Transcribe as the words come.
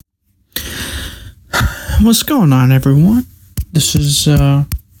What's going on, everyone? This is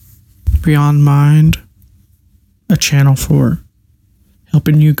Beyond Mind, a channel for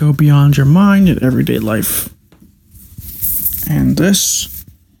helping you go beyond your mind in everyday life. And this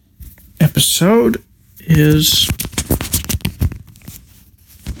episode is...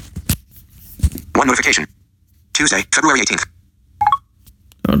 One notification. Tuesday, February 18th.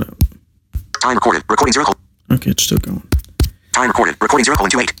 Oh, no. Time recorded. Recording 0. Okay, it's still going. Time recorded. Recording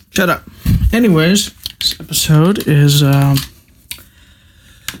 0:28. Shut up. Anyways, this episode is a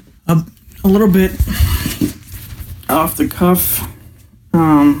little bit off the cuff,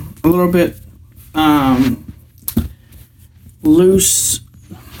 a little bit loose,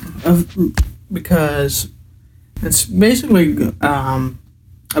 because it's basically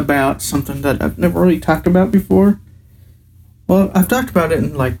about something that I've never really talked about before. Well, I've talked about it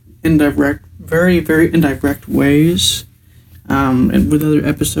in like indirect, very, very indirect ways. And with other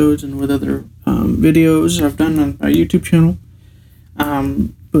episodes and with other videos I've done on my YouTube channel.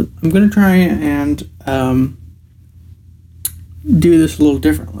 But I'm going to try and do this a little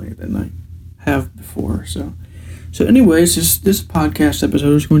differently than I have before. So anyways, this podcast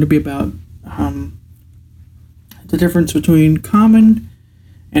episode is going to be about the difference between common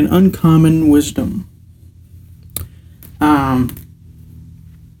and uncommon wisdom. So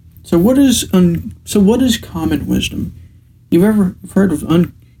what is common wisdom? You've heard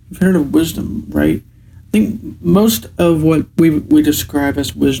of wisdom, right? I think most of what we describe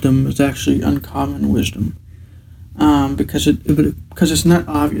as wisdom is actually uncommon wisdom, because it's not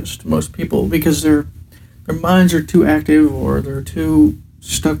obvious to most people, because their minds are too active, or they're too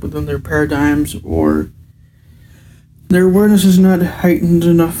stuck within their paradigms, or their awareness is not heightened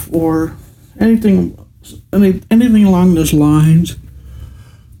enough, or anything along those lines.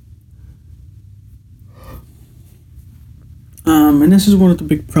 And this is one of the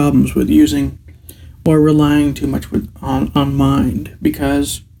big problems with using or relying too much on mind,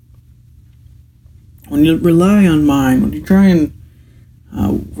 because when you rely on mind, when you try and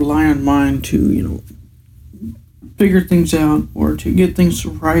rely on mind to, figure things out or to get things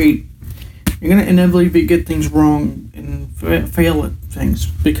right, you're going to inevitably get things wrong and fail at things,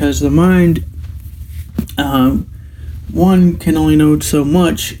 because the mind, one, can only know so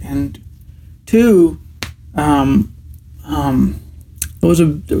much, and two,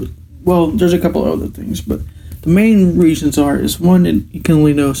 there's a couple other things, but the main reasons is one, it can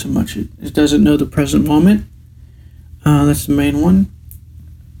only know so much. It doesn't know the present moment. That's the main one.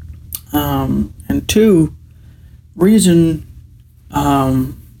 And two, reason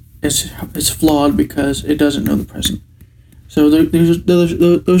is flawed because it doesn't know the present. So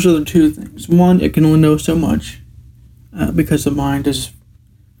those are the two things. One, it can only know so much because the mind is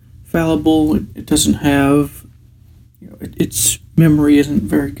fallible. It doesn't have, its memory isn't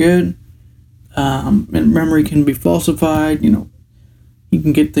very good. And memory can be falsified. You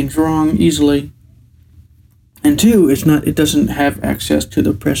can get things wrong easily. And two, it doesn't have access to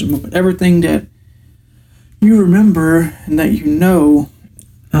the present moment. Everything that you remember and that you know,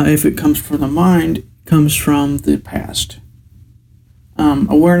 if it comes from the mind, comes from the past.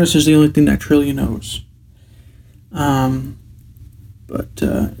 Awareness is the only thing that truly knows. But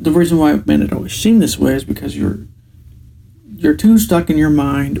the reason why it made it always seem this way is because you're too stuck in your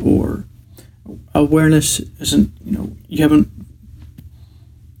mind, or awareness isn't, you haven't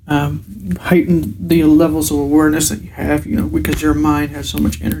heightened the levels of awareness that you have, because your mind has so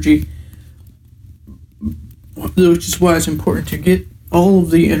much energy, which is why it's important to get all of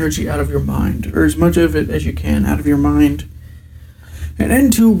the energy out of your mind, or as much of it as you can out of your mind, and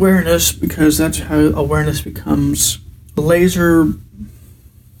into awareness, because that's how awareness becomes laser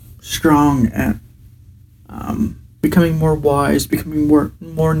strong at becoming more wise, becoming more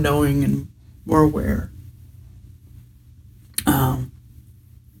knowing and more aware.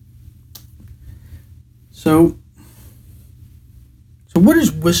 So what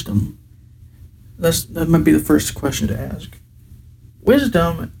is wisdom? That might be the first question to ask.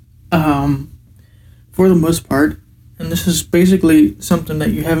 Wisdom, for the most part, and this is basically something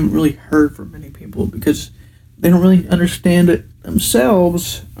that you haven't really heard from many people, because they don't really understand it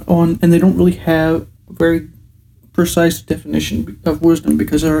themselves, and they don't really have a very precise definition of wisdom,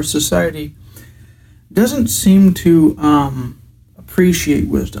 because our society doesn't seem to appreciate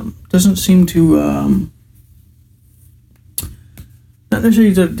wisdom. Doesn't seem to not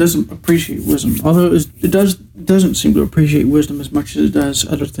necessarily that it doesn't appreciate wisdom, although it doesn't seem to appreciate wisdom as much as it does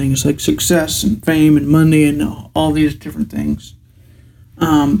other things like success and fame and money and all these different things.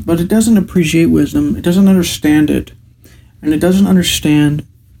 But it doesn't appreciate wisdom. It doesn't understand it, and it doesn't understand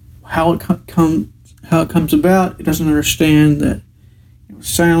how it comes about. It doesn't understand that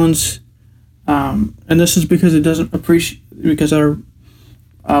silence And this is because it doesn't appreciate, because our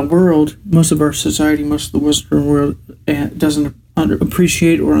world, most of our society, most of the Western world doesn't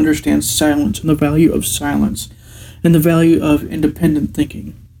appreciate or understand silence and the value of silence and the value of independent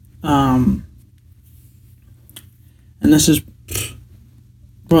thinking. And this is,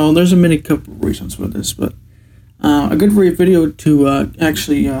 well, there's a many couple reasons for this, but a good video to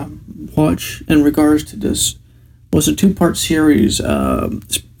actually watch in regards to this was a 2-part series,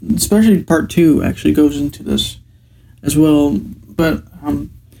 especially part 2 actually goes into this as well, but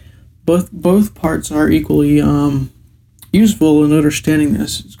both parts are equally useful in understanding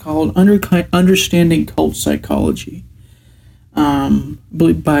this. It's called Understanding Cult Psychology. I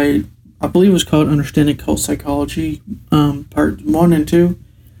believe it was called Understanding Cult Psychology, part 1 and 2,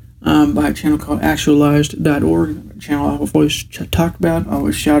 by a channel called Actualized.org, a channel I've always talked about, I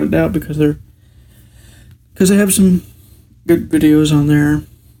always shout it out because they have some good videos on there.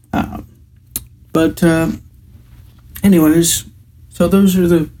 But anyways, so those are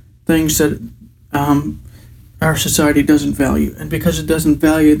the things that our society doesn't value, and because it doesn't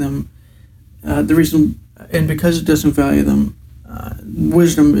value them,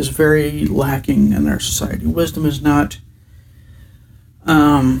 wisdom is very lacking in our society. Wisdom is not,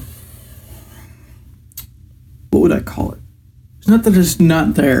 what would I call it? It's not that it's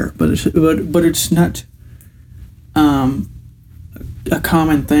not there, but it's not a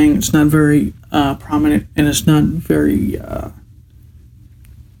common thing. It's not very prominent, and it's not very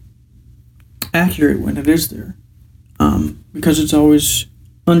accurate when it is there, because it's always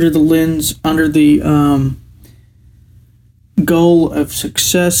under the lens, under the goal of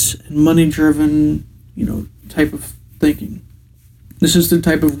success and money-driven, type of thinking. This is the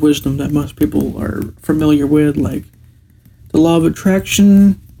type of wisdom that most people are familiar with, like the law of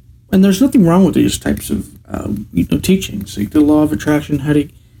attraction. And there's nothing wrong with these types of teachings, like the law of attraction, how to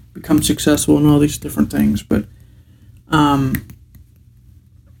become successful, and all these different things. But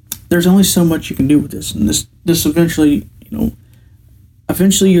there's only so much you can do with this, and this eventually,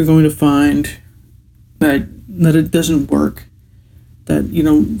 you're going to find that it doesn't work. That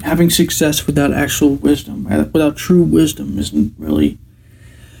having success without actual wisdom, without true wisdom, isn't really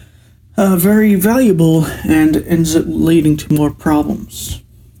very valuable, and ends up leading to more problems.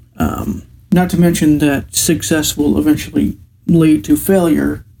 Not to mention that success will eventually lead to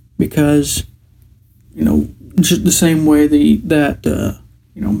failure, because just the same way that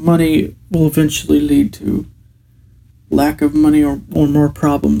money will eventually lead to lack of money or more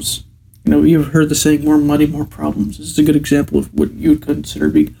problems. You've heard the saying, more money, more problems. This is a good example of what you would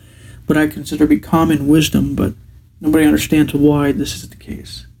what I consider to be common wisdom, but nobody understands why this is the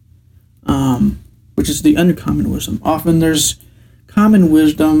case. Which is the uncommon wisdom. Often there's common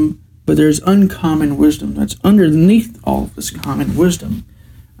wisdom, but there's uncommon wisdom that's underneath all of this common wisdom.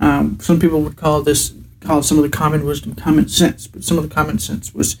 Some people would call some of the common wisdom common sense, but some of the common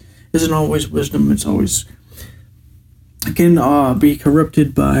sense isn't always wisdom. It's always, it can be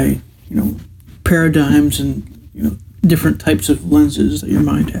corrupted by paradigms and different types of lenses that your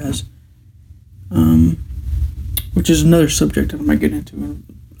mind has, which is another subject that I might get into in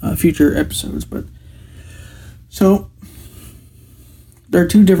future episodes. But so there are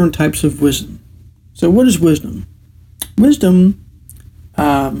 2 different types of wisdom. So what is wisdom? Wisdom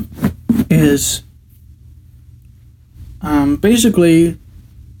is basically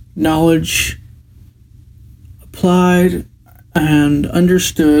knowledge applied and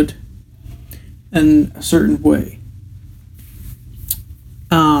understood in a certain way.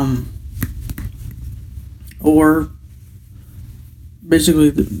 Or basically,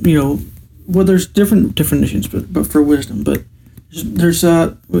 there's different definitions, but for wisdom, but there's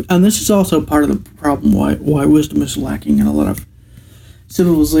and this is also part of the problem why wisdom is lacking in a lot of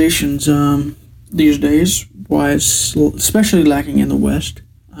civilizations these days. Why it's especially lacking in the West,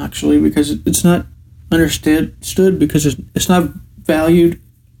 actually, because it's not understood, because it's not valued,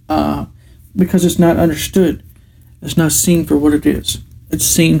 because it's not understood. It's not seen for what it is. It's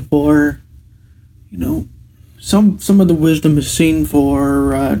seen for, some of the wisdom is seen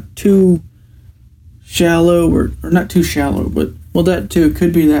for too shallow, or not too shallow, but, well, that too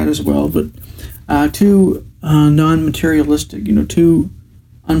could be that as well, but too non-materialistic, too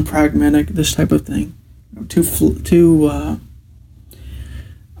unpragmatic, this type of thing, what's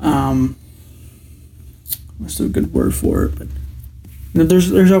the good word for it? But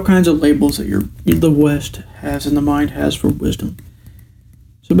there's all kinds of labels that the West has and the mind has for wisdom.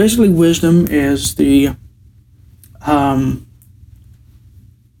 So basically, wisdom is the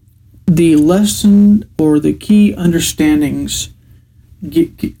lesson or the key understandings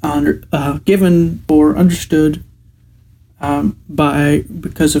given or understood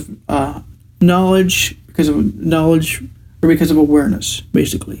because of knowledge, or because of awareness,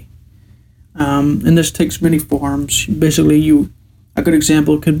 basically. And this takes many forms. Basically, a good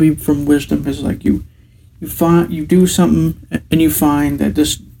example could be from wisdom is like you do something and you find that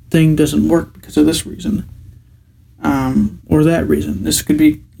this thing doesn't work because of this reason, or that reason. This could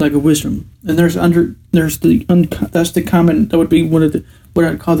be like a wisdom. And that's the common. That would be what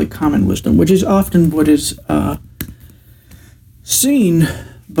I'd call the common wisdom, which is often what is seen,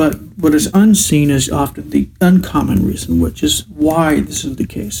 but what is unseen is often the uncommon reason, which is why this is the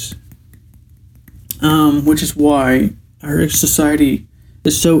case. Which is why our society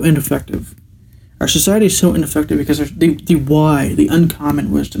is so ineffective. Our society is so ineffective because the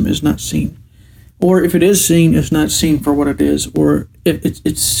uncommon wisdom is not seen. Or if it is seen, it's not seen for what it is, or if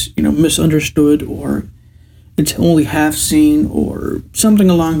it's misunderstood, or it's only half seen, or something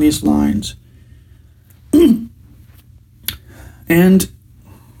along these lines. And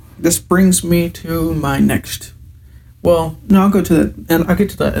this brings me to my next. Well, no, I'll go to that, and I'll get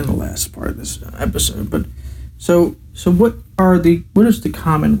to that in the last part of this episode. But so what is the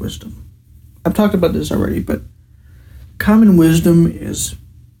common wisdom? I've talked about this already, but common wisdom is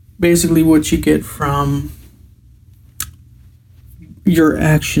basically what you get from your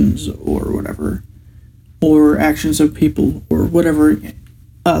actions or whatever, or actions of people or whatever,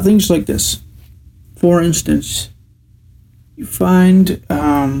 things like this. For instance, you find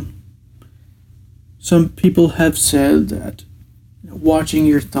some people have said that watching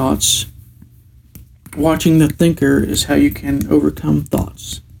your thoughts, watching the thinker is how you can overcome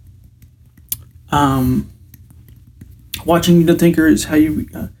thoughts. Watching the thinker is how you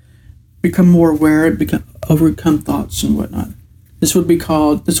become more aware, overcome thoughts and whatnot. This would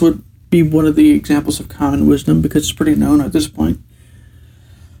be one of the examples of common wisdom, because it's pretty known at this point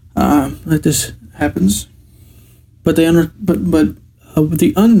that this happens. But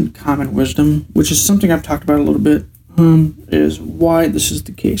the uncommon wisdom, which is something I've talked about a little bit, is why this is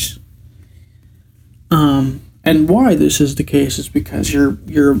the case. And why this is the case is because you're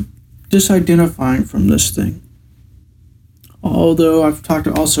disidentifying from this thing. Although I've talked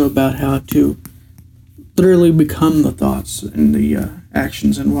also about how to literally become the thoughts and the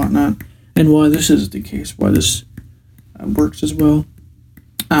actions and whatnot, and why this is the case, why this works as well.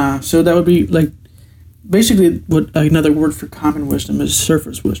 So that would be like basically what another word for common wisdom is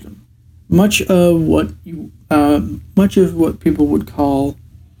surface wisdom. Much of what people would call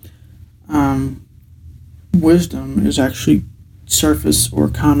wisdom is actually surface or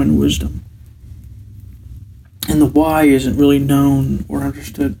common wisdom, and the why isn't really known or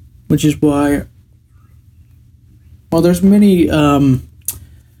understood, which is why. Well, there's many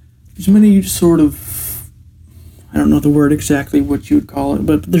sort of, I don't know the word exactly what you would call it,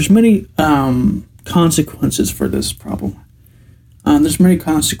 but there's many consequences for this problem. There's many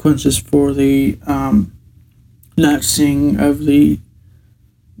consequences for the not seeing of the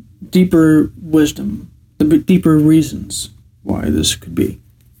deeper wisdom, the deeper reasons why this could be.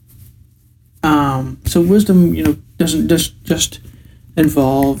 So wisdom, doesn't just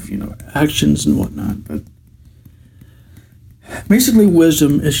involve, actions and whatnot, but basically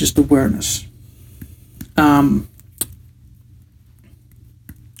wisdom is just awareness. And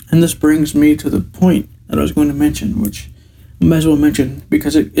this brings me to the point that I was going to mention, which I might as well mention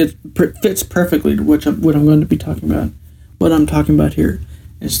because it fits perfectly to what I'm going to be talking about. What I'm talking about here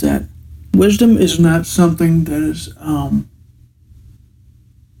is that wisdom is not something that is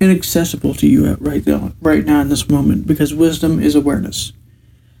inaccessible to you right now in this moment, because wisdom is awareness.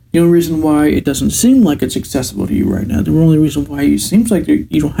 The only reason why it doesn't seem like it's accessible to you right now, the only reason why it seems like you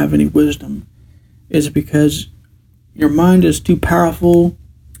don't have any wisdom, is because your mind is too powerful.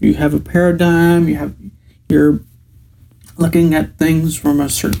 You have a paradigm. You're looking at things from a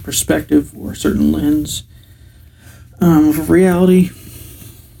certain perspective or a certain lens of reality,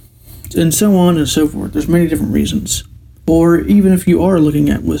 and so on and so forth. There's many different reasons. Or even if you are looking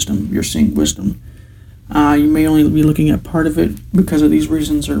at wisdom, you're seeing wisdom. You may only be looking at part of it because of these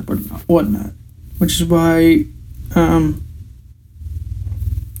reasons or whatnot. Which is why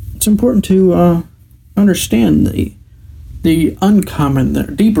it's important to understand the uncommon, the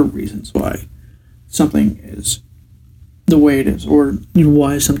deeper reasons why something is the way it is, or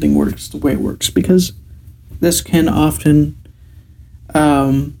why something works the way it works. Because this can often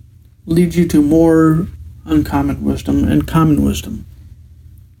lead you to more uncommon wisdom and common wisdom,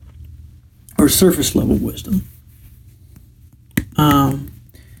 or surface level wisdom.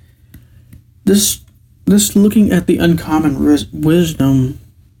 This looking at the uncommon wisdom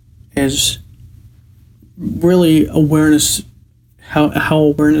is really awareness, how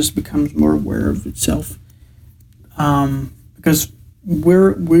awareness becomes more aware of itself, because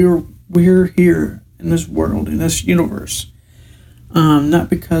we're we're here in this world, in this universe. Not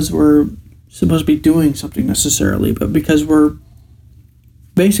because we're supposed to be doing something necessarily, but because we're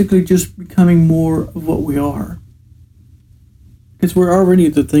basically just becoming more of what we are. Because we're already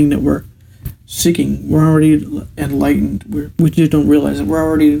the thing that we're seeking. We're already enlightened. We just don't realize it. We're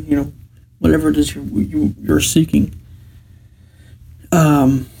already, whatever it is you're seeking.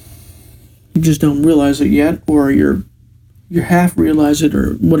 You just don't realize it yet, or you're half realize it,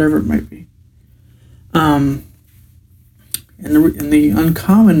 or whatever it might be. And the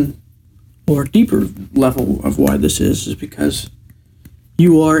uncommon or deeper level of why this is because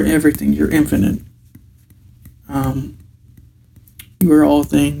you are everything. You're infinite. You are all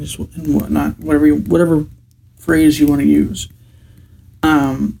things and whatnot. Whatever phrase you want to use.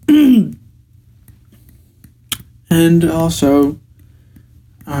 And also,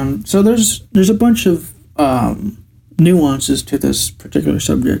 so there's a bunch of nuances to this particular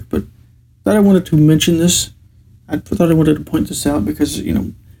subject, but that I wanted to mention this. I thought I wanted to point this out because,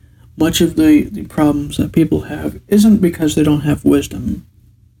 much of the problems that people have isn't because they don't have wisdom.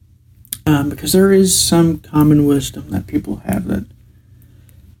 Because there is some common wisdom that people have that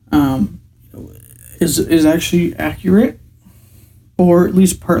is actually accurate, or at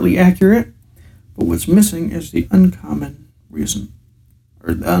least partly accurate, but what's missing is the uncommon reason,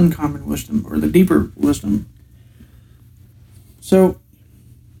 or the uncommon wisdom, or the deeper wisdom. So,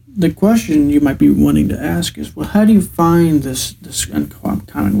 the question you might be wanting to ask is, well, how do you find this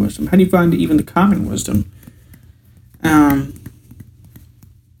uncommon wisdom? How do you find even the common wisdom?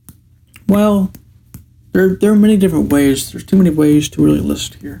 Well, there are many different ways. There's too many ways to really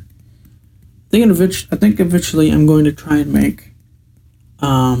list here. I think eventually I'm going to try and make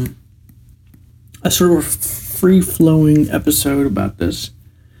a sort of free-flowing episode about this.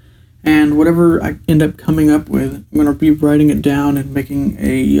 And whatever I end up coming up with, I'm going to be writing it down and making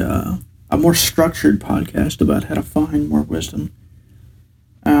a more structured podcast about how to find more wisdom,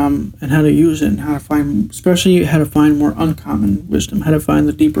 and how to use it, and especially how to find more uncommon wisdom, how to find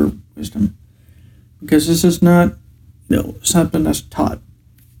the deeper wisdom. Because this is not, something that's taught.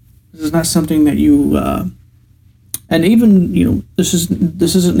 This is not something that you, and even, this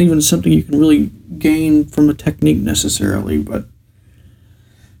isn't even something you can really gain from a technique necessarily, but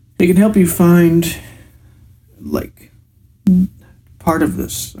it can help you find, part of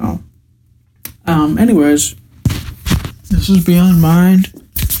this. So, anyways, this is Beyond Mind.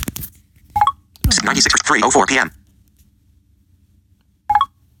 96:03:04 p.m.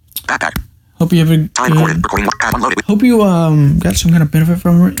 Backpack. Hope you have a Time recorded. Recording tab unloaded. Hope you got some kind of benefit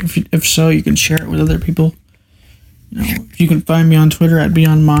from it. If so, you can share it with other people. You can find me on Twitter at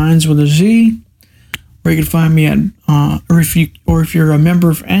Beyond Minds with a Z. Or you can find me at, or if you're a member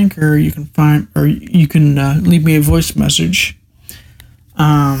of Anchor, you can leave me a voice message.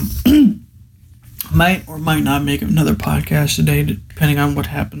 Might or might not make another podcast today, depending on what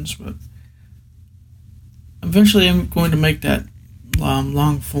happens. But eventually, I'm going to make that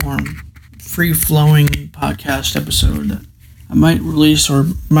long form, free flowing podcast episode that I might release, or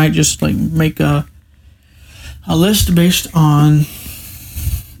might just make a list based on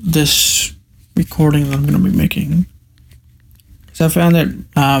this recording that I'm going to be making. Because I found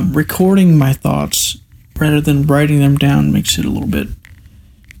that recording my thoughts rather than writing them down makes it a little bit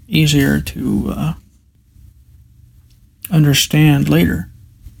easier to understand later.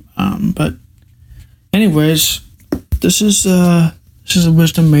 But anyways, this is a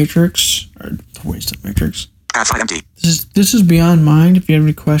Wisdom Matrix, or the Wisdom Matrix. Outside empty. This is Beyond Mind. If you have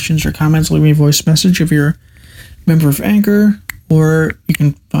any questions or comments, leave me a voice message if you're a member of Anchor. Or you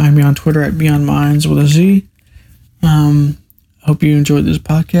can find me on Twitter at Beyond Minds with a Z. Hope you enjoyed this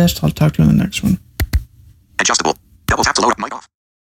podcast. I'll talk to you in the next one. Adjustable. Double tap to load up mic off.